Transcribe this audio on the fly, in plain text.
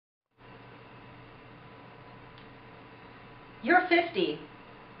You're 50.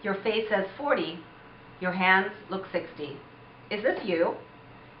 Your face says 40. Your hands look 60. Is this you?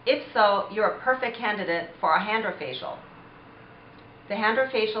 If so, you're a perfect candidate for a hydrofacial. The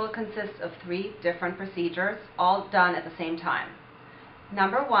hydrofacial consists of 3 different procedures, all done at the same time.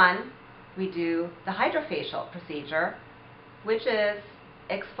 Number 1, we do the hydrofacial procedure, which is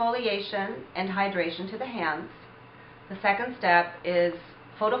exfoliation and hydration to the hands. The second step is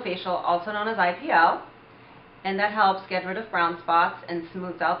photofacial, also known as IPL, and that helps get rid of brown spots and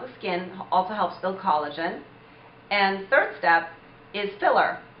smooths out the skin, also helps build collagen. And third step is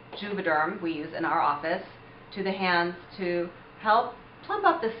filler, Juvederm, we use in our office, to the hands to help plump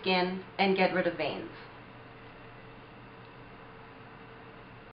up the skin and get rid of veins.